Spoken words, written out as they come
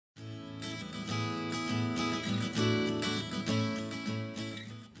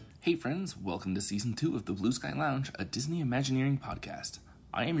Hey friends, welcome to Season 2 of the Blue Sky Lounge, a Disney Imagineering podcast.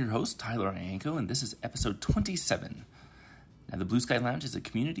 I am your host, Tyler Ianco, and this is episode 27. Now, the Blue Sky Lounge is a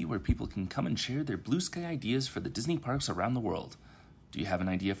community where people can come and share their blue sky ideas for the Disney parks around the world. Do you have an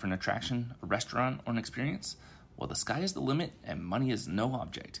idea for an attraction, a restaurant, or an experience? Well, the sky is the limit, and money is no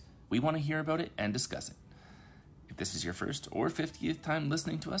object. We want to hear about it and discuss it. If this is your first or 50th time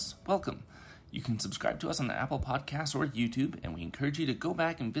listening to us, welcome. You can subscribe to us on the Apple Podcasts or YouTube, and we encourage you to go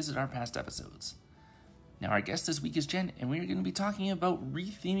back and visit our past episodes. Now, our guest this week is Jen, and we're going to be talking about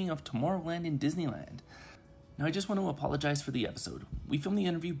retheming of Tomorrowland in Disneyland. Now, I just want to apologize for the episode. We filmed the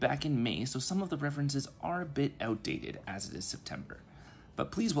interview back in May, so some of the references are a bit outdated as it is September. But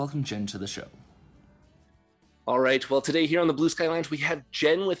please welcome Jen to the show. All right, well, today here on the Blue Sky Lounge, we have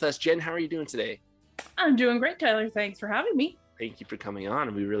Jen with us. Jen, how are you doing today? I'm doing great, Tyler. Thanks for having me. Thank you for coming on,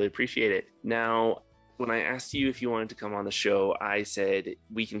 and we really appreciate it. Now, when I asked you if you wanted to come on the show, I said,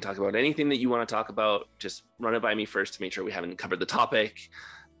 we can talk about anything that you want to talk about. Just run it by me first to make sure we haven't covered the topic.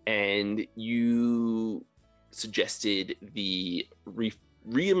 And you suggested the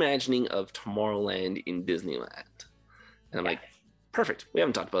reimagining of Tomorrowland in Disneyland. And I'm like, perfect. We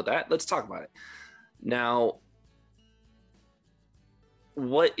haven't talked about that. Let's talk about it. Now,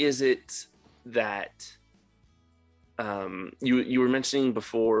 what is it that you were mentioning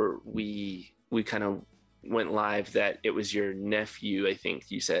before we kind of went live that it was your nephew, I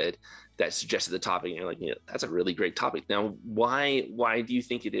think you said, that suggested the topic, and you're like, yeah, that's a really great topic. Now, why do you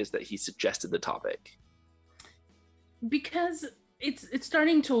think it is that he suggested the topic? Because it's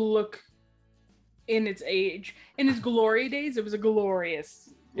starting to look in its age. In its glory days, it was a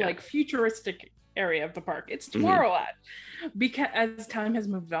glorious, like futuristic area of the park. It's Tomorrowland. Because as time has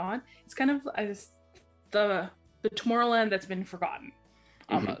moved on, it's kind of as the Tomorrowland that's been forgotten,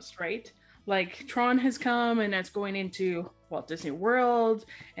 almost, right? Like Tron has come and it's going into Walt Disney World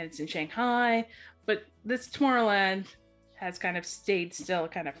and it's in Shanghai, but this Tomorrowland has kind of stayed still,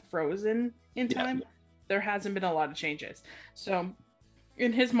 kind of frozen in time. Yeah. There hasn't been a lot of changes. So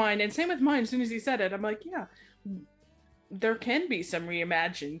in his mind, and same with mine, as soon as he said it, I'm like, yeah, there can be some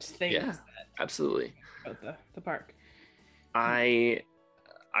reimagined things. Yeah, absolutely. About the park. I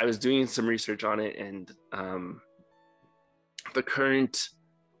was doing some research on it, and the current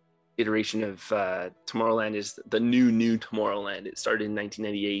iteration of Tomorrowland is the new Tomorrowland. It started in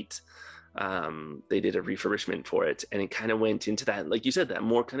 1998. They did a refurbishment for it, and it kind of went into that, like you said, that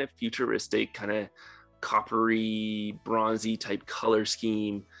more kind of futuristic, kind of coppery, bronzy type color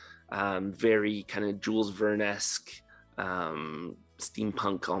scheme, very kind of Jules Verne-esque,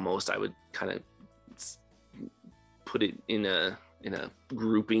 steampunk almost. I would kind of put it in a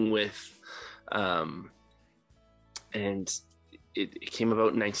grouping with, and it came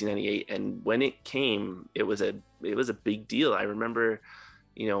about in 1998. And when it came, it was a big deal. I remember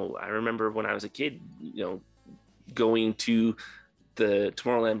when I was a kid, going to the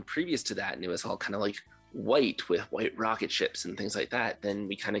Tomorrowland previous to that, and it was all kind of like white with white rocket ships and things like that. Then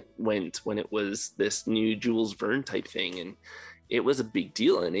we kind of went when it was this new Jules Verne type thing, and it was a big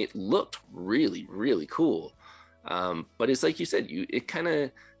deal, and it looked really, really cool. But it's like you said, it kind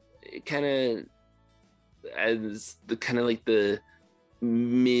of as the kind of like the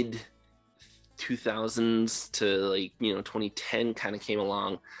mid 2000s to like 2010 kind of came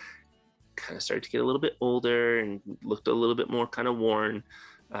along, kind of started to get a little bit older and looked a little bit more kind of worn.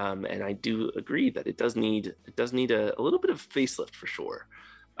 And I do agree that it does need a little bit of facelift for sure.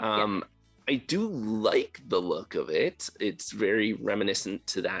 I do like the look of it. It's very reminiscent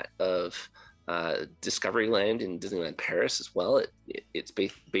to that of Discoveryland in Disneyland Paris as well. It's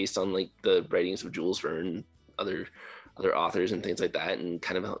based on like the writings of Jules Verne, other authors and things like that, and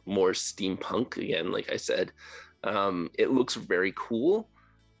kind of more steampunk again, like I said. It looks very cool.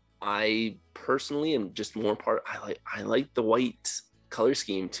 I personally am just more I like the white color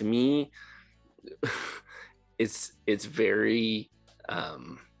scheme. To me, it's very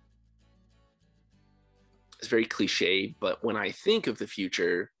it's very cliche, but when I think of the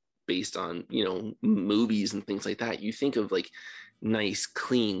future based on movies and things like that, you think of like nice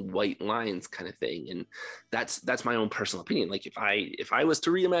clean white lines kind of thing, and that's my own personal opinion. Like if I was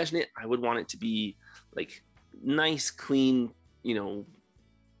to reimagine it, I would want it to be like nice clean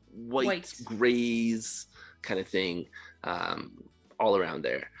white grays kind of thing, all around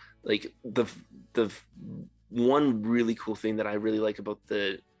there. Like the one really cool thing that I really like about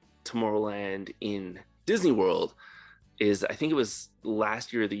the Tomorrowland in Disney World is, I think it was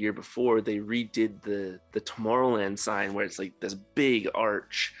last year or the year before, they redid the Tomorrowland sign, where it's like this big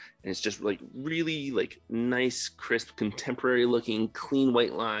arch, and it's just like really like nice, crisp, contemporary looking, clean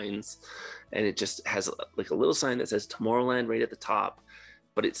white lines, and it just has like a little sign that says Tomorrowland right at the top.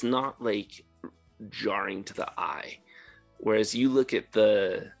 but it's not like jarring to the eye. Whereas you look at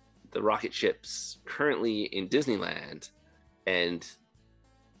the rocket ships currently in Disneyland, and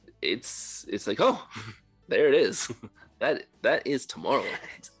it's like, oh, there it is. That is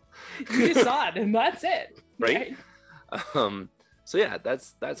Tomorrowland. You just saw it, and that's it, right? So yeah,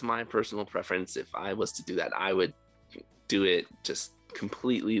 that's my personal preference. If I was to do that, I would do it just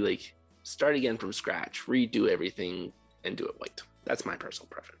completely, like, start again from scratch, redo everything, and do it white. That's my personal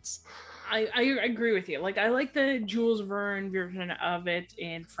preference. I agree with you. Like, I like the Jules Verne version of it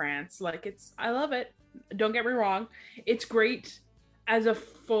in France. Like, I love it. Don't get me wrong. It's great as a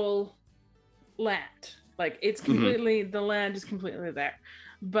full land. Like, it's completely, the land is completely there.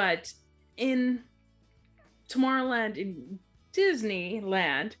 But in Tomorrowland, in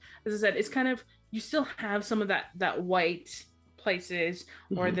Disneyland, as I said, it's kind of, you still have some of that white places,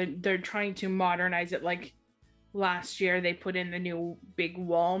 or they're trying to modernize it. Like, last year they put in the new big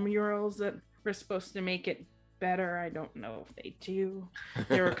wall murals that were supposed to make it better. I don't know if they do.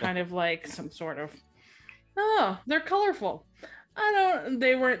 They were kind of like some sort of, oh, they're colorful.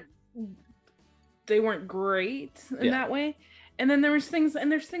 They weren't great in that way. And then there's things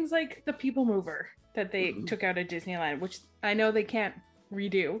like the People Mover that they took out of Disneyland, which I know they can't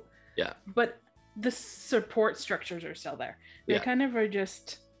redo. Yeah. But the support structures are still there. They kind of are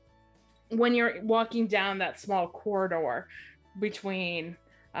just, when you're walking down that small corridor between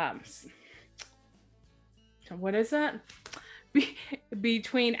what is that?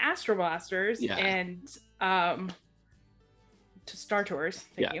 Between Astro Blasters and to Star Tours.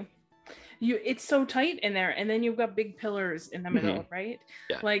 Thank you. It's so tight in there, and then you've got big pillars in the middle, right?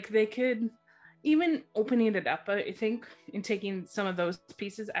 Yeah. Like, they could, even opening it up, I think, and taking some of those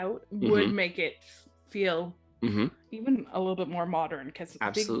pieces out would make it feel even a little bit more modern, because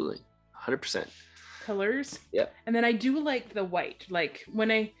absolutely 100% pillars. And then I do like the white. Like, when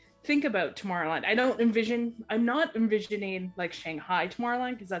I think about Tomorrowland, I'm not envisioning like Shanghai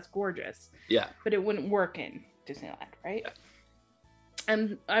Tomorrowland, because that's gorgeous, but it wouldn't work in Disneyland, right?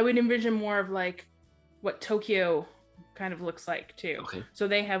 And I would envision more of like what Tokyo kind of looks like too. So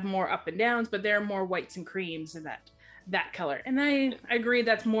they have more up and downs, but they're more whites and creams and that color. And I agree,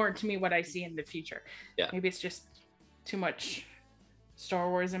 that's more to me what I see in the future. Maybe it's just too much Star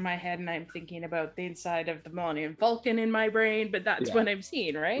Wars in my head, and I'm thinking about the inside of the Millennium Falcon in my brain, but that's what I'm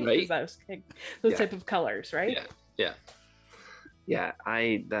seeing, right? Those type of colors, right?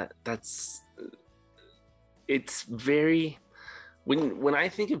 That's it's very, when I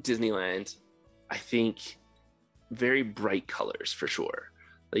think of Disneyland, I think very bright colors for sure.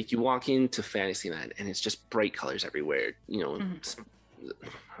 Like, you walk into Fantasyland and it's just bright colors everywhere. You know,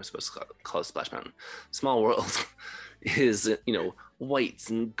 I was supposed to call it Splash Mountain. Small World is, you know, whites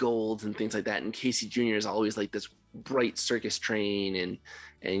and golds and things like that. And Casey Jr. is always like this bright circus train,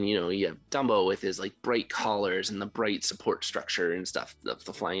 and you know, you have Dumbo with his like bright collars and the bright support structure and stuff, the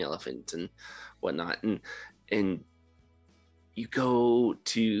flying elephant and whatnot. And you go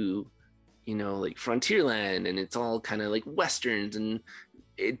to, you know, like Frontierland, and it's all kind of like westerns, and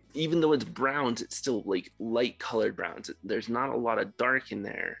it, even though it's browns, it's still like light colored browns. There's not a lot of dark in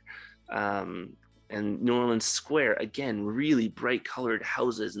there. And New Orleans Square, again, really bright colored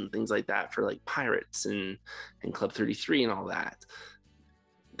houses and things like that for like Pirates and Club 33 and all that.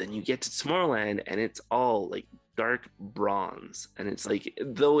 Then you get to Tomorrowland and it's all like dark bronze. And it's like,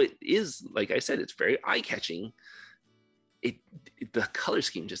 though it is, like I said, it's very eye-catching, the color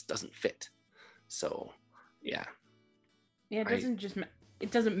scheme just doesn't fit. So, yeah. Yeah,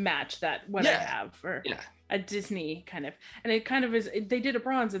 it doesn't match that what I have for a Disney kind of. And it kind of is, they did a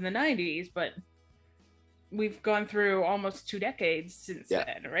bronze in the 90s, but we've gone through almost 2 decades since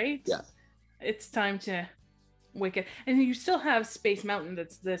then, right? Yeah. It's time to wake it. And you still have Space Mountain,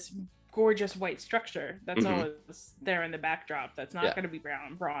 that's this gorgeous white structure that's always there in the backdrop. That's not going to be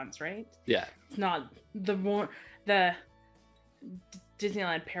bronze, right? Yeah. It's not the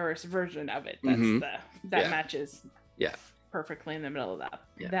Disneyland Paris version of it. That's that matches perfectly in the middle of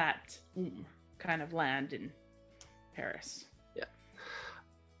that kind of land in Paris. Yeah.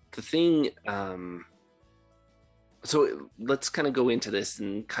 The thing, so let's kind of go into this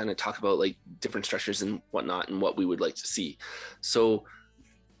and kind of talk about like different structures and whatnot and what we would like to see. So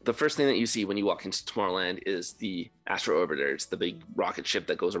the first thing that you see when you walk into Tomorrowland is the Astro Orbiter. It's the big rocket ship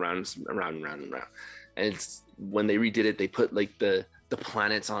that goes around and around and around and around. And it's, when they redid it, they put like the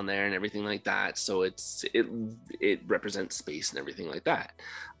planets on there and everything like that. So it represents space and everything like that.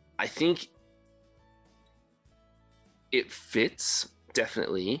 I think it fits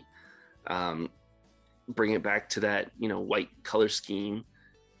definitely. Bring it back to that, you know, white color scheme.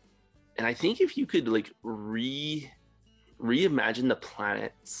 And I think if you could like reimagine the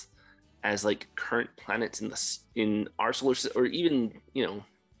planets as like current planets in our solar system, or even, you know,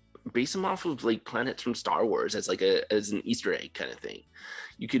 base them off of like planets from Star Wars as like as an Easter egg kind of thing.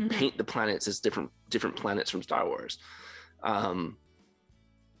 You could paint the planets as different planets from Star Wars. I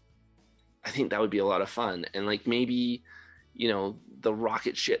think that would be a lot of fun. And like maybe, you know, the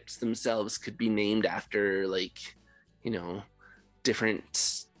rocket ships themselves could be named after like, you know, different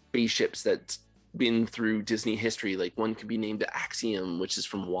spaceships that's been through Disney history. Like one could be named Axiom, which is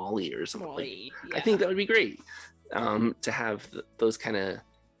from Wall-E or something. I think that would be great to have those kind of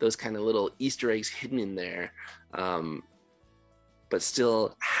little Easter eggs hidden in there, but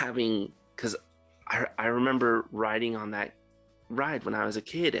still having, because I remember riding on that ride when I was a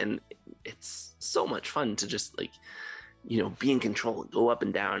kid, and it's so much fun to just like, you know, be in control and go up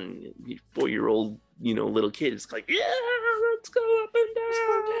and down. 4-year-old, you know, little kid is like, yeah, let's go up and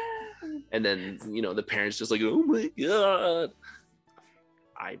down. And then, you know, the parents just like, oh my God.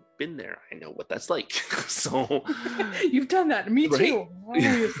 I've been there. I know what that's like. So you've done that. Me right? too.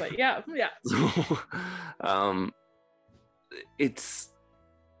 Obviously. Yeah. So it's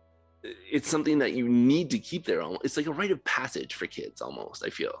something that you need to keep there. It's like a rite of passage for kids almost, I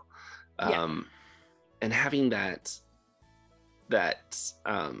feel. And having that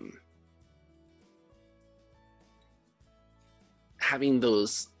having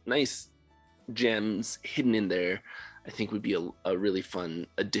those nice gems hidden in there, I think would be a really fun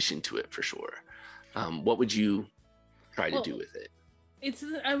addition to it for sure. What would you try to do with it?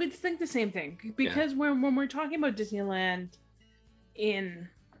 I would think the same thing, because when we're talking about Disneyland in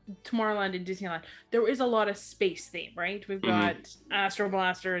Tomorrowland and Disneyland, there is a lot of space theme, right? We've got Astro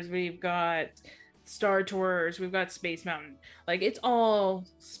Blasters, we've got Star Tours, we've got Space Mountain. Like it's all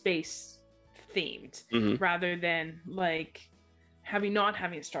space themed rather than like not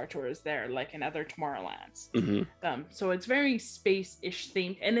having Star Tours there like in other Tomorrowlands. So it's very space-ish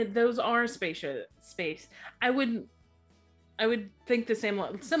themed, and those are space. I would think the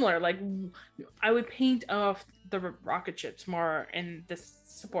similar. Like I would paint off the rocket ships more, and the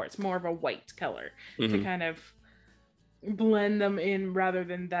supports more of a white color to kind of blend them in, rather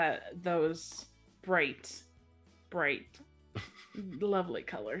than those bright, lovely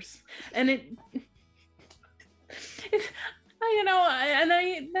colors. And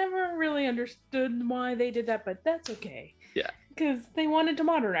I never really understood why they did that, but that's okay. Yeah. Because they wanted to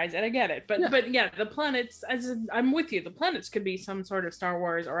modernize it. I get it. But yeah, the planets, I'm with you. The planets could be some sort of Star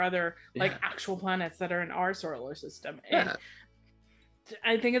Wars or other like actual planets that are in our solar system. And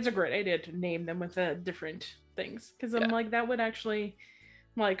I think it's a great idea to name them with different things. Because I'm like, that would actually,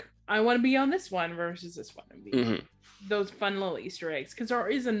 like, I want to be on this one versus this one. Those fun little Easter eggs. Because there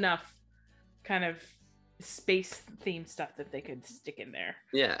is enough kind of space themed stuff that they could stick in there,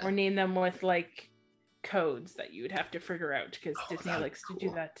 or name them with like codes that you would have to figure out, because Disney likes to do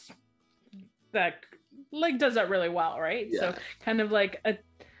that like does that really well, right? So kind of like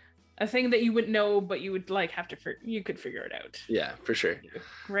a thing that you wouldn't know, but you would like have to you could figure it out. Yeah, for sure.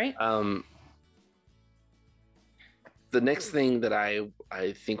 Right. The next thing that I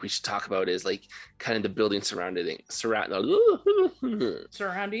think we should talk about is like kind of the building surrounding it. Surrounding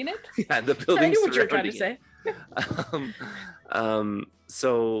it? Yeah, the building. I knew what you were trying to say.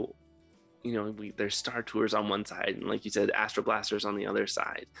 So, you know, there's Star Tours on one side, and like you said, Astro Blasters on the other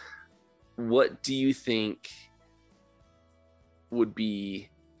side. What do you think would be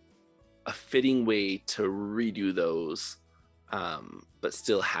a fitting way to redo those, but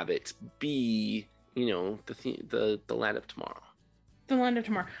still have it be, you know, the Land of Tomorrow? The Land of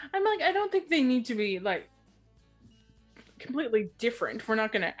Tomorrow. I'm like, I don't think they need to be like completely different.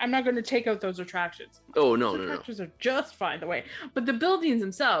 I'm not gonna take out those attractions. Oh no, those attractions are just fine the way, but the buildings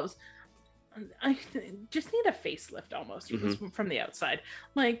themselves, I just need a facelift almost from the outside.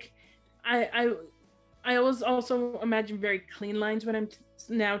 Like I always also imagine very clean lines when I'm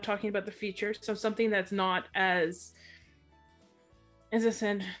now talking about the feature. So something that's not as I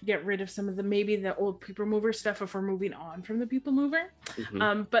said, get rid of some of the old People Mover stuff if we're moving on from the People Mover.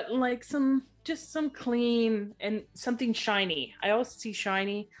 But like some clean and something shiny. I always see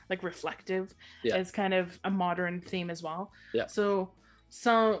shiny, like reflective, as kind of a modern theme as well. Yeah. So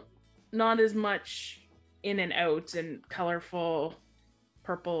not as much in and out and colorful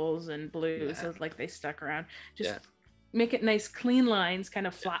purples and blues as like they stuck around. Just make it nice, clean lines, kind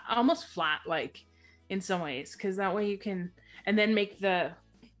of flat, almost flat, like in some ways, because that way you can. And then make the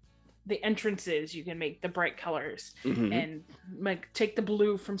entrances, you can make the bright colors and like take the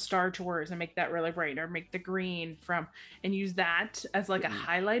blue from Star Tours and make that really bright, or make the green and use that as like a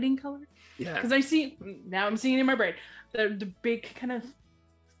highlighting color. Yeah. Because I'm seeing in my brain the big kind of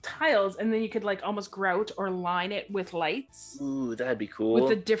tiles, and then you could like almost grout or line it with lights. Ooh, that'd be cool. With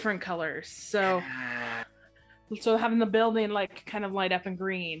the different colors. So having the building like kind of light up in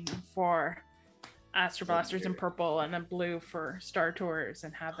green for Astro Blasters and purple, and then blue for Star Tours,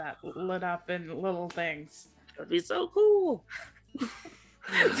 and have that lit up in little things. That'd be so cool.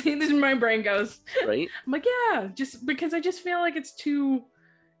 See, this is my brain goes. Right? I'm like, yeah, just because I just feel like it's too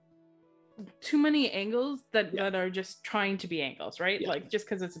many angles that are just trying to be angles, right? Like just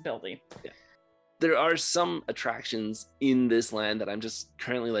because it's a building. Yeah. There are some attractions in this land that I'm just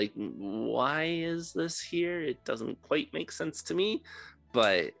currently like, why is this here? It doesn't quite make sense to me.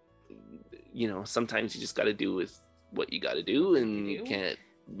 But, you know, sometimes you just got to do with what you got to do, and you can't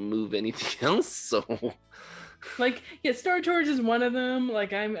move anything else. So, like, yeah, Star Tours is one of them.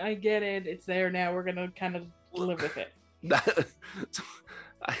 Like, I get it. It's there now. We're going to kind of live with it.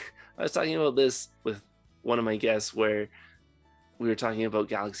 I was talking about this with one of my guests where we were talking about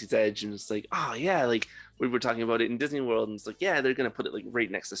Galaxy's Edge, and it's like, oh yeah, like we were talking about it in Disney World, and it's like, yeah, they're gonna put it like right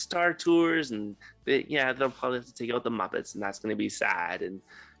next to Star Tours, and they'll probably have to take out the Muppets, and that's gonna be sad, and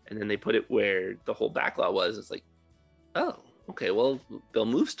then they put it where the whole backlot was. It's like, oh, okay, well, they'll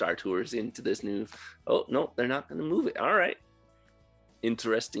move Star Tours into this new. Oh no, they're not gonna move it. All right,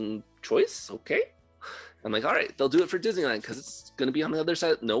 interesting choice. Okay. I'm like, all right, they'll do it for Disneyland because it's going to be on the other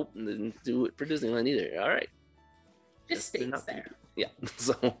side. Nope, they didn't do it for Disneyland either. All right. Just stays there. Yeah.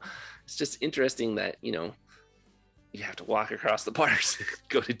 So it's just interesting that, you know, you have to walk across the parks to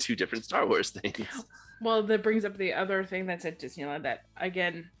go to two different Star Wars things. Well, that brings up the other thing that's at Disneyland that,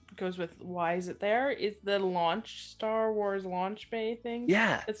 again, goes with why is it there, is the Star Wars launch bay thing.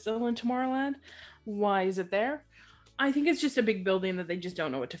 Yeah. That's still in Tomorrowland. Why is it there? I think it's just a big building that they just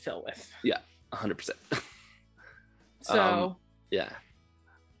don't know what to fill with. Yeah. 100%. So yeah,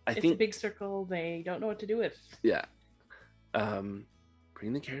 I think it's a big circle they don't know what to do with. Yeah.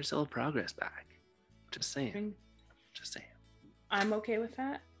 Bring the Carousel of Progress back. Just saying. I'm okay with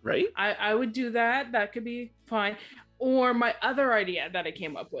that. Right? I would do that. That could be fine. Or my other idea that I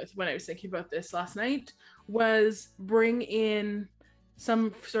came up with when I was thinking about this last night was bring in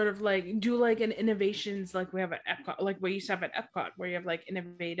some sort of like, do like an innovations like we have at Epcot, like we used to have at Epcot, where you have like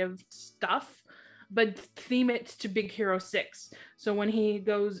innovative stuff, but theme it to Big Hero 6. So when he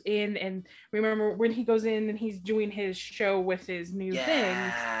goes in, and remember when he goes in and he's doing his show with his new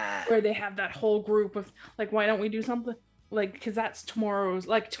things, where they have that whole group of like, why don't we do something like, because that's tomorrow's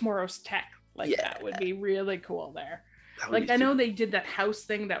tech, like that would be really cool there. Like I know they did that house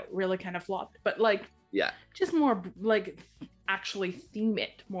thing that really kind of flopped, but like just more like actually theme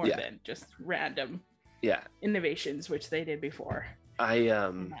it more than just random innovations, which they did before.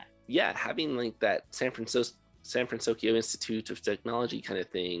 Having like that San Francisco Institute of Technology kind of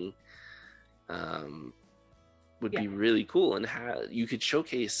thing would be really cool, and how you could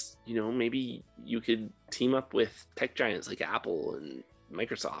showcase, you know, maybe you could team up with tech giants like Apple and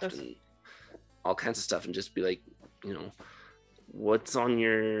Microsoft and all kinds of stuff, and just be like, you know, what's on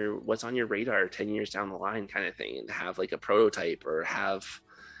your radar 10 years down the line kind of thing, and have like a prototype, or have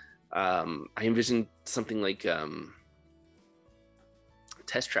I envision something like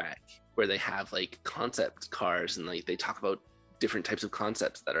Test Track, where they have like concept cars, and like they talk about different types of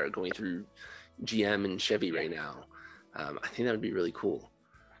concepts that are going through GM and Chevy right now. I think that would be really cool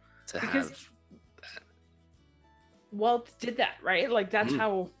to have that. Walt did that, right? Like that's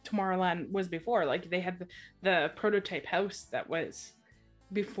how Tomorrowland was before. Like they had the prototype house that was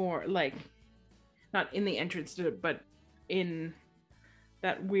before, like not in the entrance to it, but in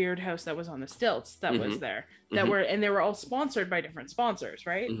that weird house that was on the stilts that was there, that were, and they were all sponsored by different sponsors,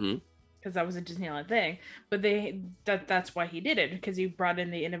 right? Because that was a Disneyland thing. But that's why he did it, because he brought in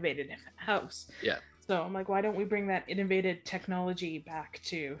the innovative house. Yeah. So I'm like, why don't we bring that innovative technology back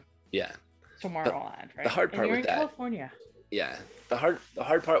to Tomorrowland, right? The hard part with in that, California. Yeah. The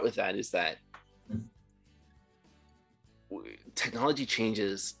hard part with that is that technology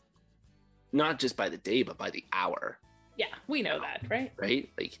changes not just by the day, but by the hour. Yeah, we know that, right? Right?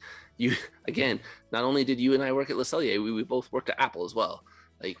 Like you, again, not only did you and I work at Le Cellier, we both worked at Apple as well.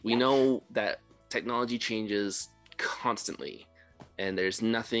 Like we know that technology changes constantly, and there's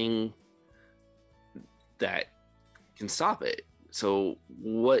nothing that can stop it. So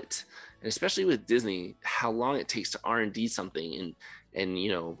what, and especially with Disney, how long it takes to R&D something and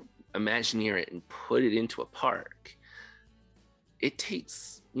you know, Imagineer it and put it into a park. It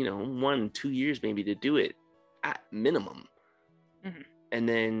takes, you know, 1-2 years maybe to do it at minimum. And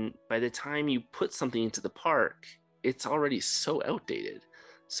then by the time you put something into the park, it's already so outdated.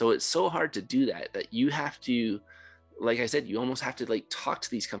 So it's so hard to do that you have to, like I said, you almost have to like talk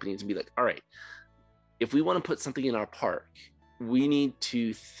to these companies and be like, all right, if we want to put something in our park, we need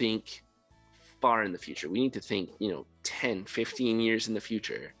to think far in the future. We need to think, 10, 15 years in the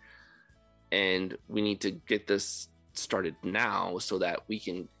future. And we need to get this started now so that we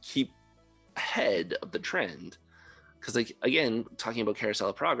can keep ahead of the trend. Because, like, again, talking about Carousel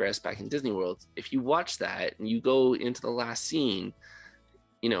of Progress back in Disney World, if you watch that and you go into the last scene,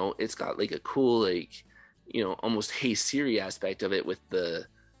 it's got like a cool, like, almost Hey Siri aspect of it with the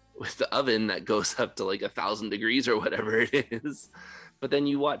oven that goes up to like 1,000 degrees or whatever it is. But then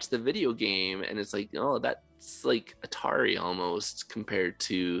you watch the video game and it's like, oh, that's like Atari almost compared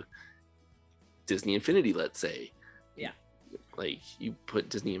to Disney Infinity, let's say. Yeah. Like, you put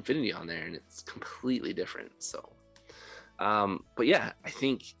Disney Infinity on there and it's completely different. So, but yeah, I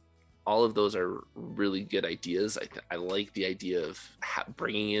think all of those are really good ideas. I like the idea of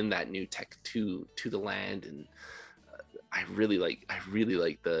bringing in that new tech to the land, and I really like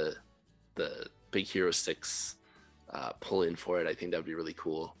the Big Hero 6 pull in for it. I think that would be really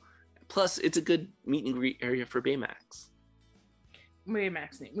cool. Plus, it's a good meet and greet area for Baymax. We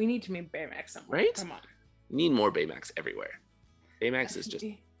need to meet Baymax somewhere. Right? Come on. We need more Baymax everywhere. Baymax is just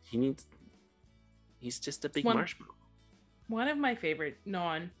he's just a big marshmallow. One of my favorite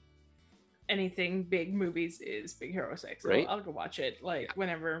anything big movies is Big Hero 6. Right? I'll go watch it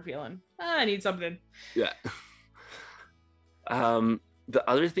whenever I'm feeling I need something. Yeah. The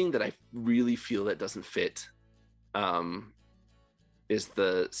other thing that I really feel that doesn't fit is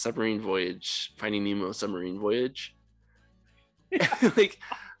the submarine voyage, Finding Nemo submarine voyage. Like,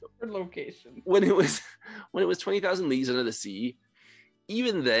 location. When it was 20,000 Leagues Under the Sea,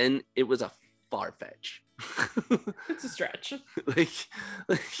 even then it was a far fetch. It's a stretch. like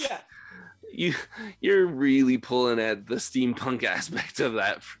yeah. You're really pulling at the steampunk aspect of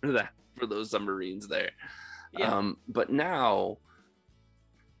that for those submarines there. Yeah. But now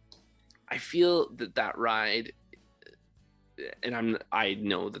I feel that ride, and I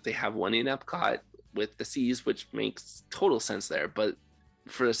know that they have one in Epcot with the seas, which makes total sense there. But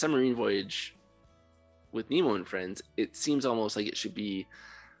for a submarine voyage with Nemo and Friends, it seems almost like it should be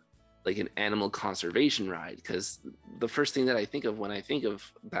like an animal conservation ride, because the first thing that I think of when I think of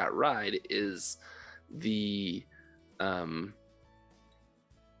that ride is the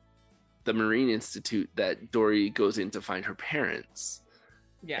Marine Institute that Dory goes in to find her parents.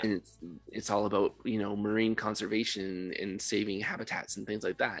 Yeah. And it's all about, marine conservation and saving habitats and things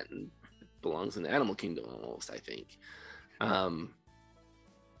like that, and it belongs in the animal kingdom almost, I think.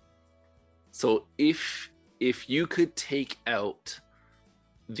 So if you could take out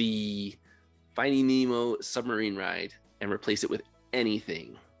the Finding Nemo submarine ride and replace it with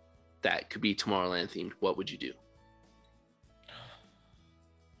anything that could be Tomorrowland themed, what would you do?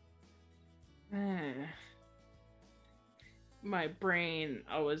 My brain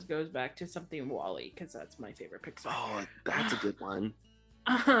always goes back to something Wall-E, because that's my favorite Pixar. Oh, that's a good one.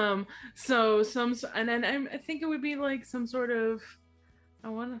 So and then I think it would be like some sort of, I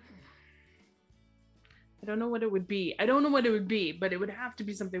don't know what it would be. But it would have to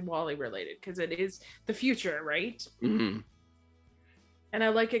be something Wall-E related, because it is the future, right? Mm-hmm. And I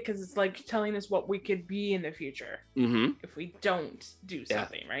like it because it's like telling us what we could be in the future if we don't do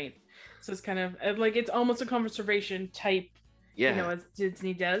something, right? So it's kind of like, it's almost a conservation type, as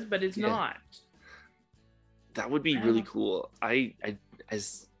Disney does, but it's not. That would be really cool.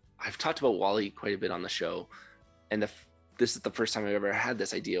 As I've talked about Wall-E quite a bit on the show, and this is the first time I've ever had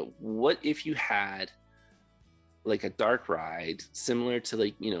this idea. What if you had like a dark ride similar to,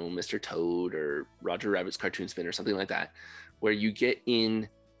 like, Mr. Toad or Roger Rabbit's Cartoon Spin or something like that, where you get in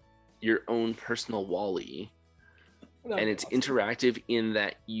your own personal Wall-E, and it's awesome. Interactive in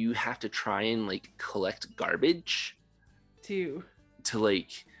that you have to try and like collect garbage to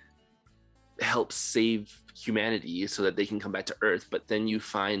like help save humanity so that they can come back to Earth. But then you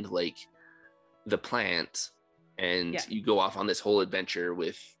find like the plant, and you go off on this whole adventure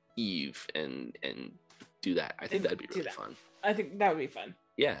with Eve and do that. I think that'd be really fun. I think that would be fun.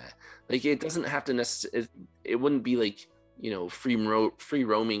 Yeah, like, it doesn't have to necessarily, it wouldn't be like, free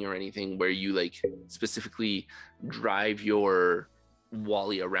roaming or anything where you like specifically drive your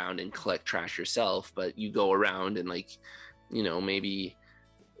Wall-E around and collect trash yourself, but you go around and like, maybe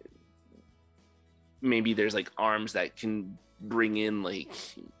there's like arms that can bring in like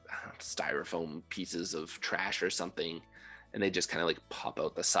styrofoam pieces of trash or something, and they just kind of like pop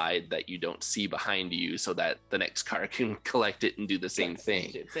out the side that you don't see behind you, so that the next car can collect it and do the same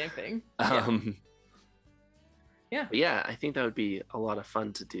thing. Same thing. Yeah, I think that would be a lot of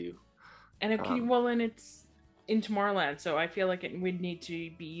fun to do. And and it's in Tomorrowland, so I feel like it would need to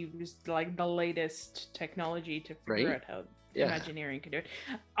be used like the latest technology to figure out Imagineering could do it.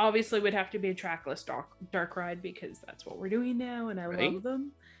 Obviously, would have to be a trackless dark ride because that's what we're doing now, and I love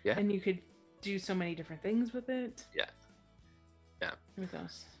them. Yeah. And you could do so many different things with it. Yeah. Yeah. With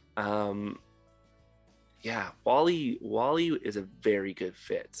us. Yeah, Wally is a very good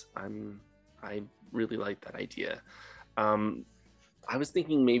fit. I really like that idea. I was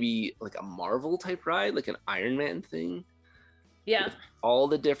thinking maybe like a Marvel type ride, like an Iron Man thing. Yeah. With all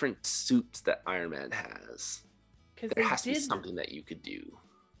the different suits that Iron Man has. There has to be did something that you could do.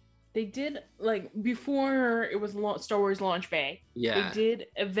 They did, like, before it was Star Wars Launch Bay. Yeah. They did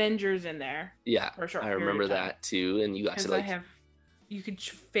Avengers in there. Yeah. For a short I period remember of time. that too. And you got to like you could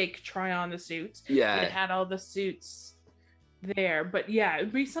fake try on the suits. Yeah. It had all the suits there. But yeah,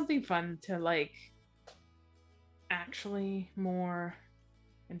 it'd be something fun to like actually more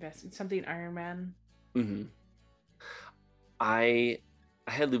invest in something Iron Man. Mm-hmm. I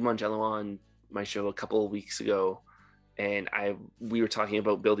had Lou Mongello on my show a couple of weeks ago, and we were talking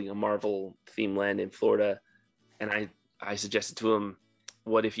about building a Marvel themed land in Florida, and I suggested to him,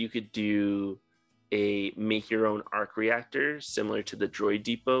 what if you could do a make your own arc reactor similar to the Droid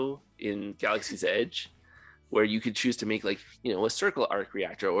Depot in Galaxy's Edge, where you could choose to make like, you know, a circle arc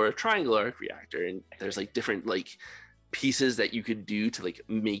reactor or a triangle arc reactor, and there's like different like pieces that you could do to like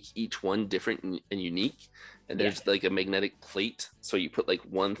make each one different and unique. And there's like a magnetic plate, so you put like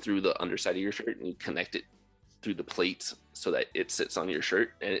one through the underside of your shirt and you connect it through the plate so that it sits on your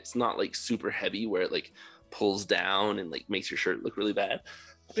shirt, and it's not like super heavy where it like pulls down and like makes your shirt look really bad.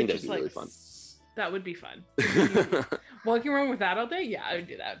 I think that'd be really fun. That would be fun. Walking around with that all day, yeah, I would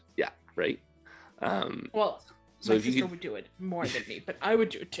do that. Yeah, right. Well, so my if sister would do it more than me, but I would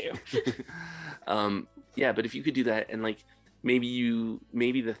do it too. Yeah, but if you could do that, and like maybe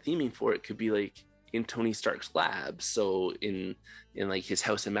the theming for it could be like in Tony Stark's lab, so in like his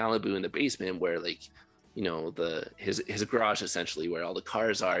house in Malibu in the basement, where like, you know, his garage essentially, where all the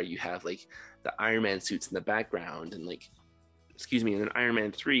cars are, you have like the Iron Man suits in the background, and like, excuse me, in Iron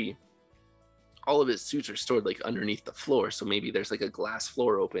Man 3, all of his suits are stored like underneath the floor, so maybe there's like a glass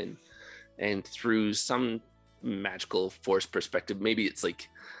floor open, and through some magical force perspective, maybe it's like,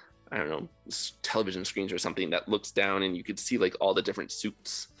 I don't know, television screens or something that looks down and you could see like all the different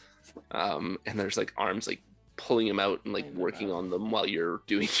suits, and there's like arms like pulling them out and like working on them while you're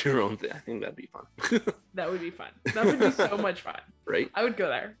doing your own thing. I think that'd be fun. That would be fun. That would be so much fun. Right? I would go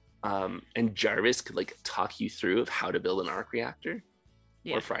there. And Jarvis could like talk you through of how to build an arc reactor.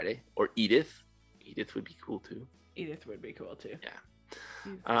 Yeah. Or Friday. Or Edith. Edith would be cool too. Edith would be cool too.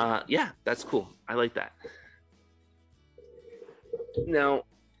 Yeah. Yeah, that's cool. I like that. Now,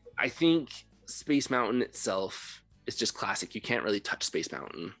 I think Space Mountain itself is just classic. You can't really touch Space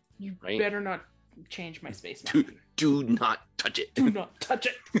Mountain. You right? better not change my Space Mountain. Do not touch it. Do not touch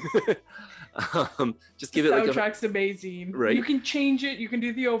it. Just give it like a soundtrack's amazing. Right? You can change it. You can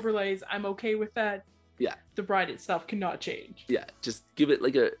do the overlays. I'm okay with that. Yeah. The ride itself cannot change. Yeah. Just give it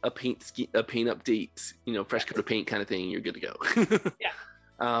like a paint update. You know, fresh coat of paint kind of thing. You're good to go.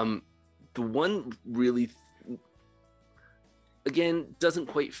 Yeah. The one really, again, doesn't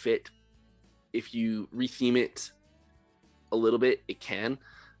quite fit. If you retheme it a little bit, it can.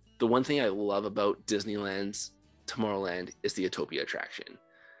 The one thing I love about Disneyland's Tomorrowland is the Utopia attraction.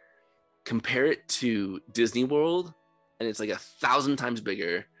 Compare it to Disney World, and it's like 1,000 times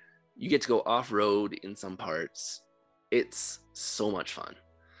bigger. You get to go off-road in some parts. It's so much fun.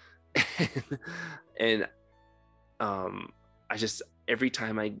 And I just, every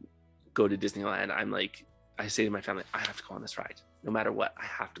time I go to Disneyland, I'm like, I say to my family, I have to go on this ride. No matter what, I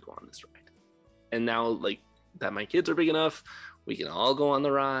have to go on this ride. And now, like, that my kids are big enough, we can all go on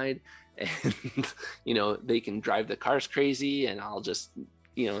the ride, and, you know, they can drive the cars crazy, and I'll just,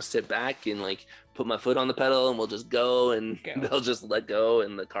 you know, sit back and like put my foot on the pedal, and we'll just go, and they'll just let go,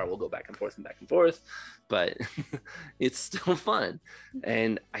 and the car will go back and forth and back and forth. But it's still fun.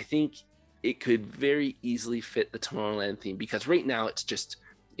 And I think it could very easily fit the Tomorrowland theme, because right now it's just,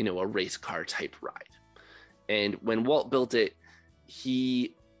 you know, a race car type ride. And when Walt built it,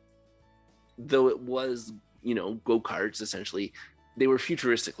 though it was, you know, go-karts essentially, they were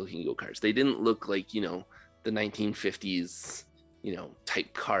futuristic looking go-karts. They didn't look like, you know, the 1950s, you know,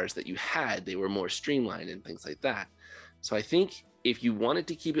 type cars that you had. They were more streamlined and things like that. So I think if you wanted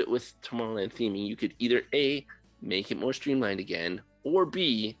to keep it with Tomorrowland theming, you could either A, make it more streamlined again, or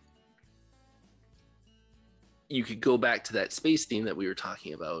B, you could go back to that space theme that we were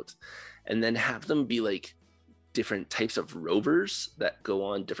talking about, and then have them be like different types of rovers that go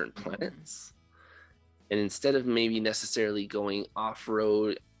on different planets. And instead of maybe necessarily going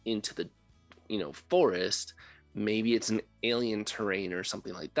off-road into the, you know, forest, maybe it's an alien terrain or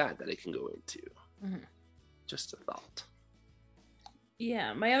something like that it can go into. Just a thought.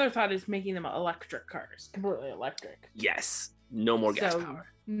 Yeah, my other thought is making them electric cars, completely electric. Yes. No more gas power.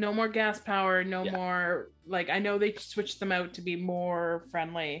 No more gas power, no Yeah. more, like, I know they switched them out to be more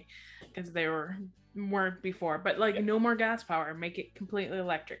friendly because they weren't before, but like no more gas power, make it completely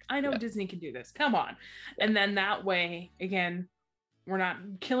electric. I know Disney can do this. Come on. Yeah. And then that way, again, we're not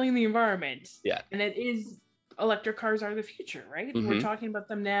killing the environment. Yeah. And it is, electric cars are the future, right? We're talking about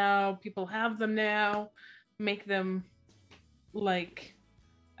them now. People have them now. Make them like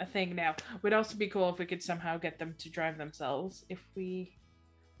a thing now. Would also be cool if we could somehow get them to drive themselves if we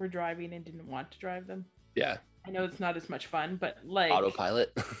were driving and didn't want to drive them. Yeah. I know it's not as much fun, but like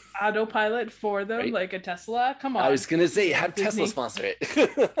autopilot for them, right? Like a Tesla. Come on. I was gonna say, have Disney. Tesla sponsor it.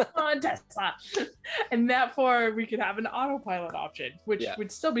 Come on, Tesla. And therefore we could have an autopilot option, which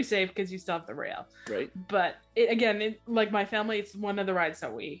would still be safe because you still have the rail. Right. But it, like my family, it's one of the rides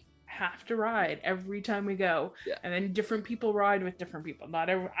that we have to ride every time we go. Yeah. And then different people ride with different people.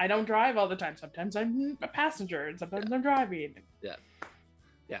 I don't drive all the time. Sometimes I'm a passenger and sometimes I'm driving. Yeah.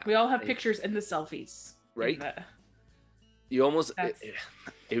 Yeah. We all have pictures and the selfies. Right. You almost it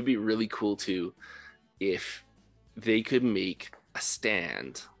would be really cool too if they could make a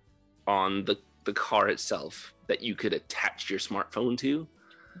stand on the car itself that you could attach your smartphone to.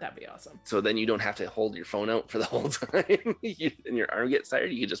 That'd be awesome. So then you don't have to hold your phone out for the whole time and your arm gets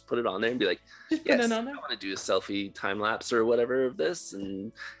tired. You can just put it on there and be like, yes, I want to do a selfie time lapse or whatever of this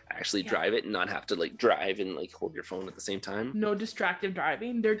and actually drive it and not have to like drive and like hold your phone at the same time. No distracted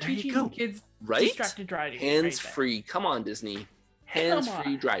driving. They're teaching kids distracted driving. Hands free. Come on, Disney. Hands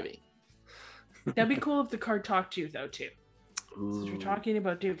free driving. That'd be cool if the car talked to you though too. So we're talking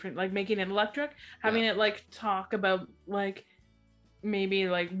about different, like making it electric, having it like talk about like maybe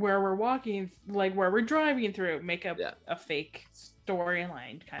like where we're walking, like where we're driving through, make a fake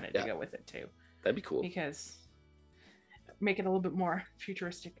storyline kind of to go with it too. That'd be cool. Because make it a little bit more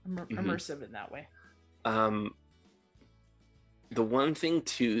futuristic, immersive in that way. The one thing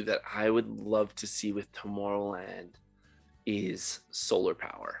too that I would love to see with Tomorrowland is solar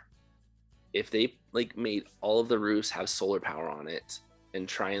power. If they like made all of the roofs have solar power on it and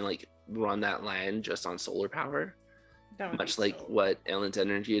try and like run that land just on solar power, much like what Ellen's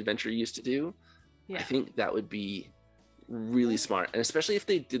Energy Adventure used to do, I think that would be really smart. And especially if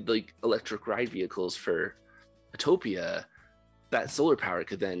they did like electric ride vehicles for Autopia, that solar power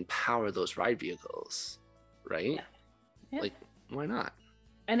could then power those ride vehicles, right? Like, why not?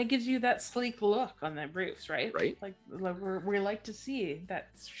 And it gives you that sleek look on the roofs, right? Right. Like we like to see that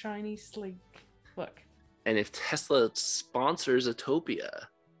shiny, sleek look. And if Tesla sponsors Autopia,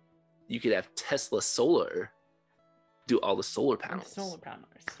 you could have Tesla Solar do all the solar panels.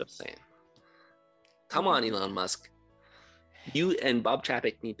 Just saying. Come on, Elon Musk. You and Bob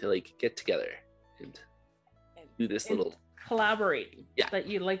Chapek need to like get together and do this little collaborate. That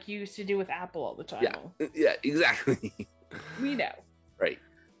you used to do with Apple all the time. Yeah, exactly. We know. Right.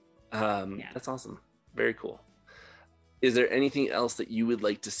 That's awesome. Very cool. Is there anything else that you would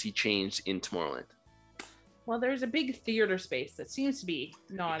like to see changed in Tomorrowland? Well, there's a big theater space that seems to be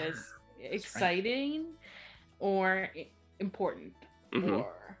not as exciting or important.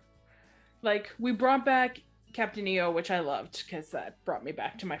 Or like we brought back Captain EO, which I loved because that brought me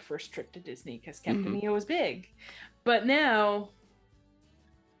back to my first trip to Disney because Captain EO was big. But now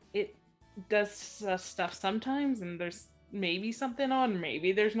it does stuff sometimes and there's maybe something on,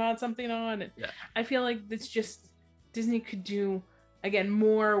 maybe there's not something on. I feel like it's just Disney could do again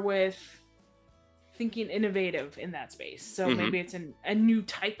more with thinking innovative in that space. So maybe it's a new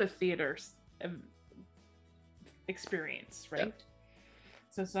type of theater experience, right?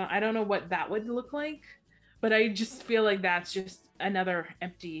 So I don't know what that would look like, but I just feel like that's just another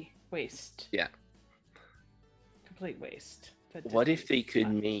empty waste. Complete waste. What if they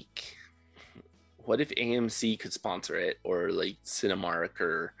could make, what if AMC could sponsor it, or like Cinemark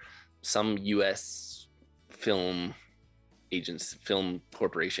or some US film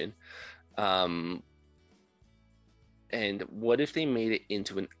corporation, and what if they made it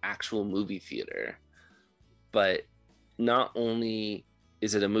into an actual movie theater? But not only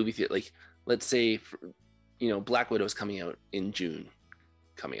is it a movie theater, like let's say, Black Widow's coming out in June,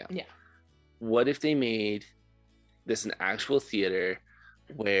 What if they made this an actual theater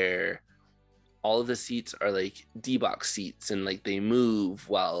where all of the seats are like D-box seats and like they move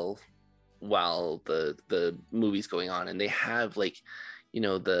while the movie's going on, and they have like,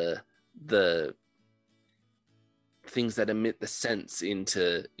 the things that emit the scents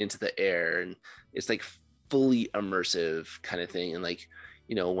into the air, and it's like fully immersive kind of thing. And like,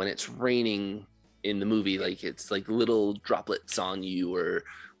 when it's raining in the movie, like it's like little droplets on you, or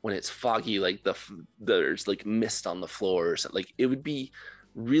when it's foggy, like there's like mist on the floors. Like it would be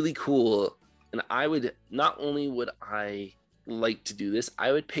really cool. And I would, not only would I like to do this,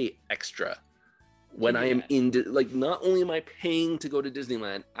 I would pay extra when I am like, not only am I paying to go to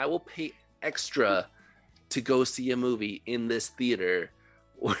Disneyland, I will pay extra to go see a movie in this theater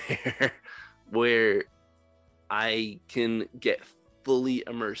where I can get fully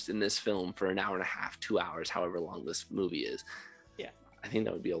immersed in this film for an hour and a half, 2 hours, however long this movie is. Yeah. I think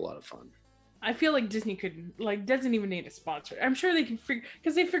that would be a lot of fun. I feel like Disney doesn't even need a sponsor. I'm sure they can figure,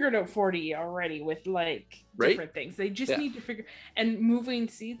 because they figured out 4D already with like different things. They just need to figure, and moving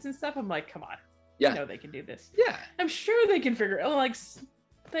seats and stuff. I'm like, come on. Yeah. I know they can do this. Yeah. I'm sure they can figure it, like,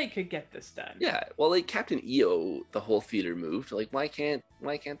 they could get this done. Yeah. Well, like Captain EO, the whole theater moved. Like, why can't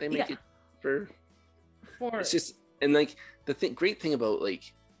they make it for it's just, and like great thing about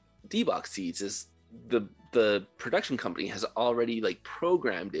like D-Box seats is the production company has already like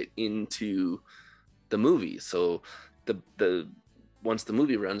programmed it into the movie. So the once the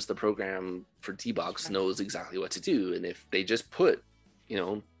movie runs, the program for D-Box knows exactly what to do. And if they just put,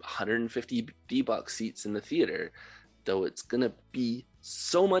 150 D-Box seats in the theater, though it's gonna be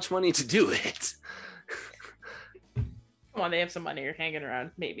so much money to do it. Come on, they have some money hanging around,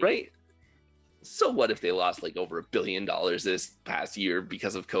 maybe. Right? So what if they lost like over $1 billion this past year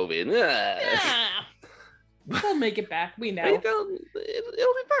because of COVID? Yeah. We'll make it back. We know. It'll be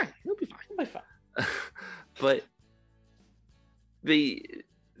fine. It'll be fine. But they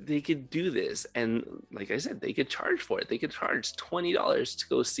could do this, and like I said, they could charge for it. They could charge $20 to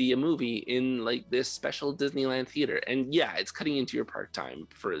go see a movie in like this special Disneyland theater. And yeah, it's cutting into your park time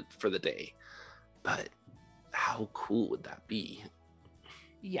for the day. But how cool would that be?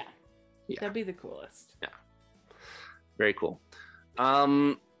 Yeah. That'd be the coolest. Yeah. Very cool.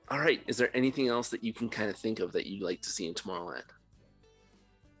 All right. Is there anything else that you can kind of think of that you'd like to see in Tomorrowland?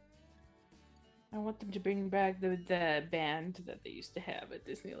 I want them to bring back the band that they used to have at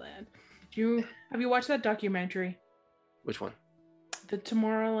Disneyland. Have you watched that documentary? Which one? The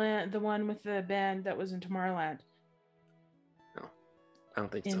Tomorrowland, the one with the band that was in Tomorrowland. No, I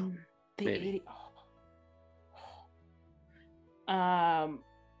don't think so. In the Maybe. 80s. I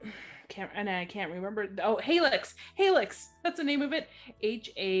can't remember. Oh, Halix. That's the name of it.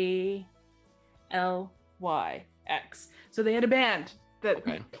 Halyx. So they had a band that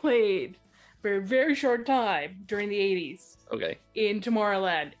played for a very short time during the 80s. Okay. In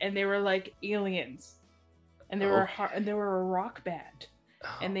Tomorrowland, and they were like aliens, and they were a rock band,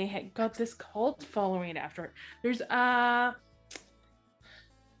 and they had got this cult following after it. There's I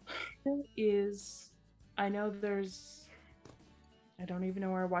don't even know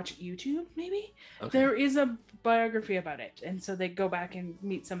where I watch it. YouTube, maybe? Okay. There is a biography about it. And so they go back and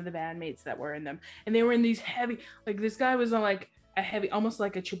meet some of the bandmates that were in them. And they were in these heavy, like this guy was on like a heavy, almost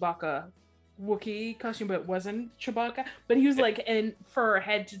like a Chewbacca Wookiee costume, but it wasn't Chewbacca. But he was like in fur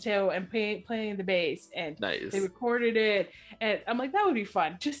head to toe and playing the bass. And they recorded it. And I'm like, that would be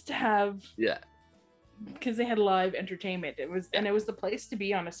fun just to have. Yeah. Because they had live entertainment. And it was the place to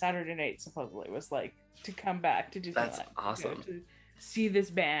be on a Saturday night, supposedly. It was like to come back to Disneyland. That's awesome. To see this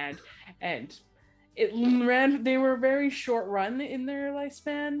band, and they were a very short run in their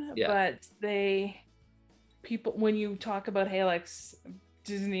lifespan, but when you talk about Halyx,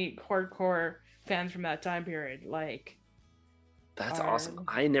 Disney hardcore fans from that time period, like, that's awesome.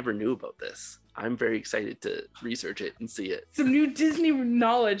 I never knew about this. I'm very excited to research it and see it. Some new Disney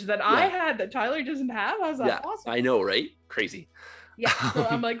knowledge that I had that Tyler doesn't have. I was like, awesome. I know, right? Crazy. Yeah. So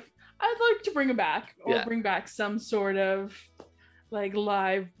I'm like, I'd like to bring them back, or bring back some sort of like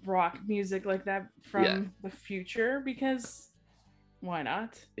live rock music like that from the future, because why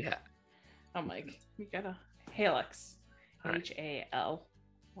not? Yeah. I'm like, you gotta Halyx. Halyx.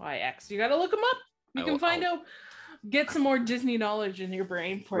 You gotta look them up. You can find out, get some more Disney knowledge in your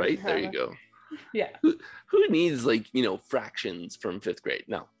brain for right there you go. Yeah. Who needs like, fractions from 5th grade?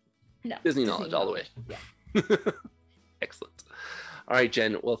 No. Disney knowledge all the way. Yeah. Excellent. All right,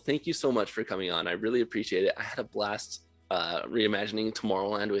 Jen. Well, thank you so much for coming on. I really appreciate it. I had a blast reimagining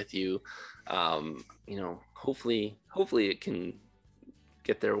Tomorrowland with you. Hopefully it can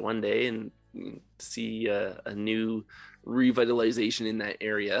get there one day and see a new revitalization in that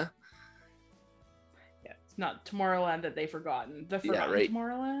area. Yeah, it's not Tomorrowland that they've forgotten. The forgotten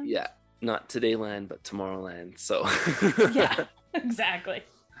Tomorrowland? Yeah, not Todayland, but Tomorrowland. So yeah, exactly.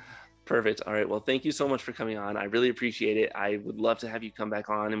 Perfect. All right. Well, thank you so much for coming on. I really appreciate it. I would love to have you come back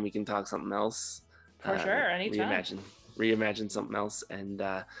on and we can talk something else. For sure. Anytime. Reimagine something else. And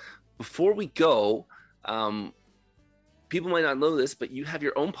before we go, people might not know this, but you have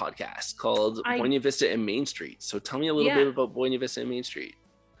your own podcast called Buena Vista and Main Street. So tell me a little bit about Buena Vista and Main Street.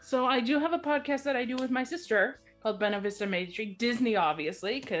 So I do have a podcast that I do with my sister called Buena Vista Main Street. Disney,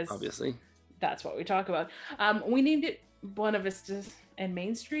 obviously, because that's what we talk about. We named it Buena Vista and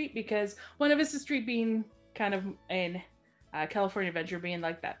Main Street because Buena Vista Street being kind of in California Adventure being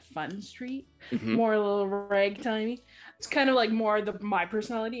like that fun street, more a little ragtimey. It's kind of like more my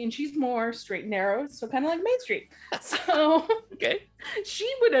personality, and she's more straight and narrow, so kind of like Main Street. So okay, she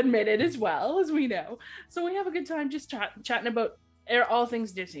would admit it as well, as we know. So we have a good time just chatting about all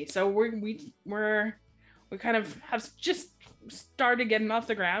things Disney. So we kind of have just started getting off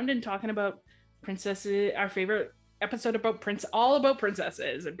the ground and talking about princesses. Our favorite episode about all about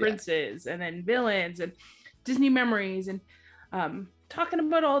princesses and princes, and then villains and Disney memories, and talking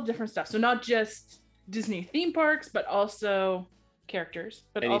about all different stuff. So not just Disney theme parks, but also characters,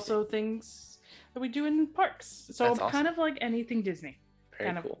 but also things that we do in parks. So awesome. Kind of like anything Disney.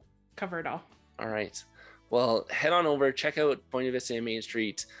 Very cool. Cover it all. All right. Well, head on over, check out Buena Vista and Main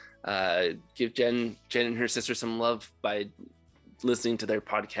Street. Give Jen and her sister some love by listening to their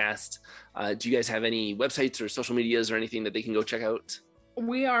podcast. Do you guys have any websites or social medias or anything that they can go check out?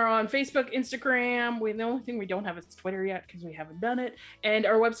 We are on Facebook, Instagram. The only thing we don't have is Twitter yet because we haven't done it. And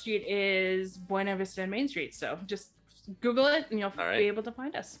our website is Buena Vista and Main Street. So just Google it and you'll be able to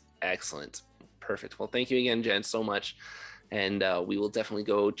find us. Excellent. Perfect. Well, thank you again, Jen, so much. And we will definitely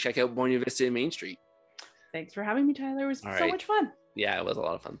go check out Buena Vista and Main Street. Thanks for having me, Tyler. It was so much fun. Yeah, it was a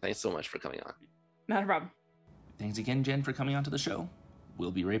lot of fun. Thanks so much for coming on. Not a problem. Thanks again, Jen, for coming onto the show.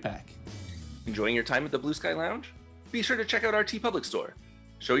 We'll be right back. Enjoying your time at the Blue Sky Lounge? Be sure to check out our TeePublic store.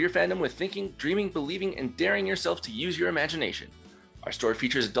 Show your fandom with thinking, dreaming, believing, and daring yourself to use your imagination. Our store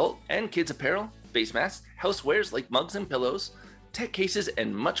features adult and kids apparel, face masks, housewares like mugs and pillows, tech cases,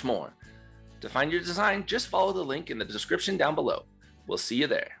 and much more. To find your design, just follow the link in the description down below. We'll see you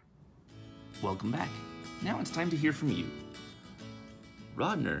there. Welcome back. Now it's time to hear from you.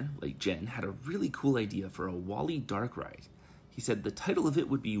 Rodner, like Jen, had a really cool idea for a WALL-E dark ride. He said the title of it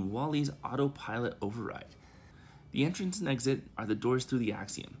would be WALL-E's Autopilot Override. The entrance and exit are the doors through the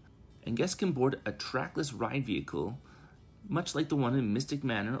Axiom, and guests can board a trackless ride vehicle, much like the one in Mystic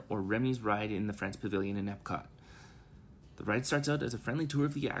Manor or Remy's ride in the France Pavilion in Epcot. The ride starts out as a friendly tour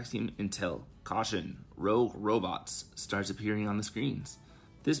of the Axiom until, caution, rogue robots starts appearing on the screens.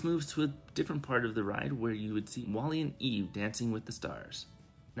 This moves to a different part of the ride where you would see Wally and Eve dancing with the stars.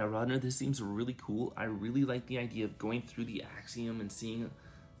 Now, Rodner, this seems really cool. I really like the idea of going through the Axiom and seeing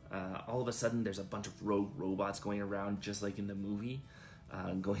all of a sudden there's a bunch of rogue robots going around just like in the movie,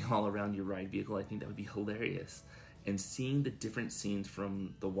 going all around your ride vehicle. I think that would be hilarious. And seeing the different scenes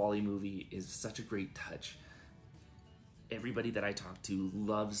from the WALL-E movie is such a great touch. Everybody that I talk to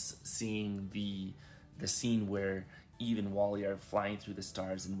loves seeing the scene where Eve and Wally are flying through the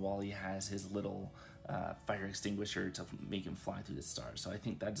stars and Wally has his little fire extinguisher to make him fly through the stars. So I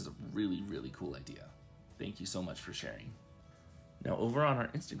think that's a really, really cool idea. Thank you so much for sharing. Now, over on our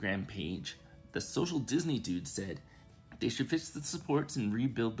Instagram page, the Social Disney Dude said they should fix the supports and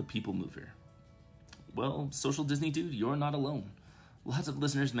rebuild the People Mover. Well, Social Disney Dude, you're not alone. Lots of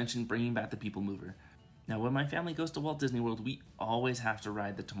listeners mentioned bringing back the People Mover. Now, when my family goes to Walt Disney World, we always have to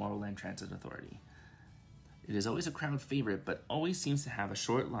ride the Tomorrowland Transit Authority. It is always a crowd favorite, but always seems to have a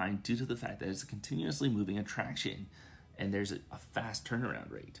short line due to the fact that it's a continuously moving attraction, and there's a fast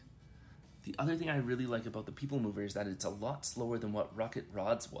turnaround rate. The other thing I really like about the People Mover is that it's a lot slower than what Rocket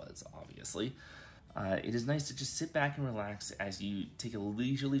Rod's was, obviously. It is nice to just sit back and relax as you take a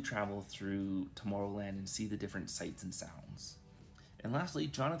leisurely travel through Tomorrowland and see the different sights and sounds. And lastly,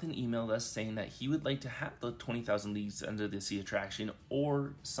 Jonathan emailed us saying that he would like to have the 20,000 Leagues Under the Sea attraction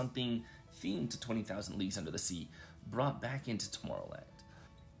or something themed to 20,000 Leagues Under the Sea brought back into Tomorrowland.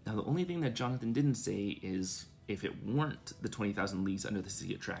 Now, the only thing that Jonathan didn't say is if it weren't the 20,000 Leagues Under the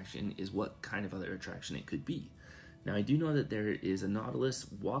Sea attraction is what kind of other attraction it could be. Now, I do know that there is a Nautilus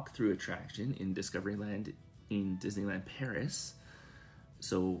walkthrough attraction in Discoveryland in Disneyland Paris,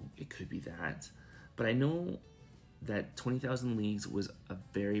 so it could be that. But I know that 20,000 Leagues was a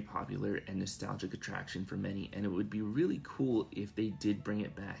very popular and nostalgic attraction for many, and it would be really cool if they did bring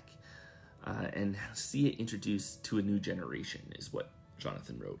it back and see it introduced to a new generation, is what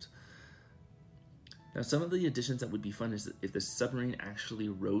Jonathan wrote. Now, some of the additions that would be fun is if the submarine actually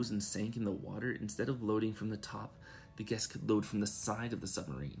rose and sank in the water. Instead of loading from the top, the guests could load from the side of the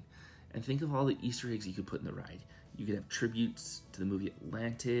submarine. And think of all the Easter eggs you could put in the ride. You could have tributes to the movie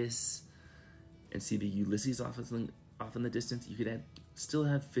Atlantis and see the Ulysses off in the distance. You could still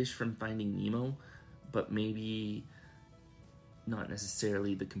have fish from Finding Nemo, but maybe not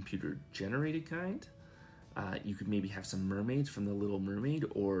necessarily the computer-generated kind. You could maybe have some mermaids from The Little Mermaid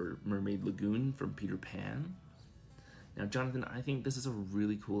or Mermaid Lagoon from Peter Pan. Now, Jonathan, I think this is a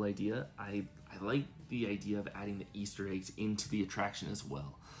really cool idea. I like the idea of adding the Easter eggs into the attraction as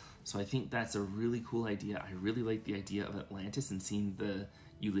well. So I think that's a really cool idea. I really like the idea of Atlantis and seeing the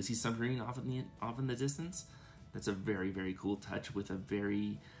Ulysses submarine off in the distance. That's a very, very cool touch with a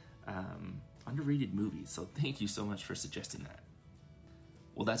very underrated movie. So thank you so much for suggesting that.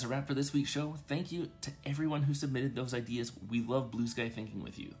 Well, that's a wrap for this week's show. Thank you to everyone who submitted those ideas. We love Blue Sky Thinking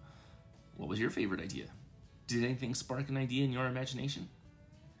with you. What was your favorite idea? Did anything spark an idea in your imagination?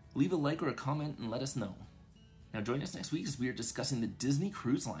 Leave a like or a comment and let us know. Now join us next week as we are discussing the Disney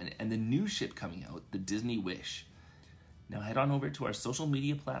Cruise Line and the new ship coming out, the Disney Wish. Now head on over to our social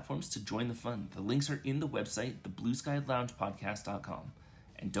media platforms to join the fun. The links are in the website, theblueskyloungepodcast.com.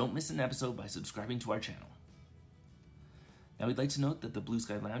 And don't miss an episode by subscribing to our channel. Now we'd like to note that the Blue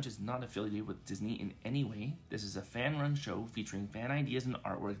Sky Lounge is not affiliated with Disney in any way. This is a fan-run show featuring fan ideas and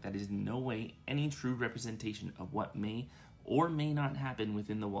artwork that is in no way any true representation of what may or may not happen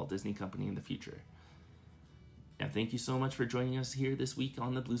within the Walt Disney Company in the future. Now thank you so much for joining us here this week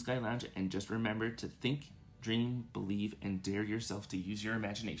on the Blue Sky Lounge, and just remember to think, dream, believe, and dare yourself to use your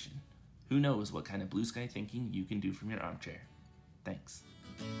imagination. Who knows what kind of blue sky thinking you can do from your armchair. Thanks.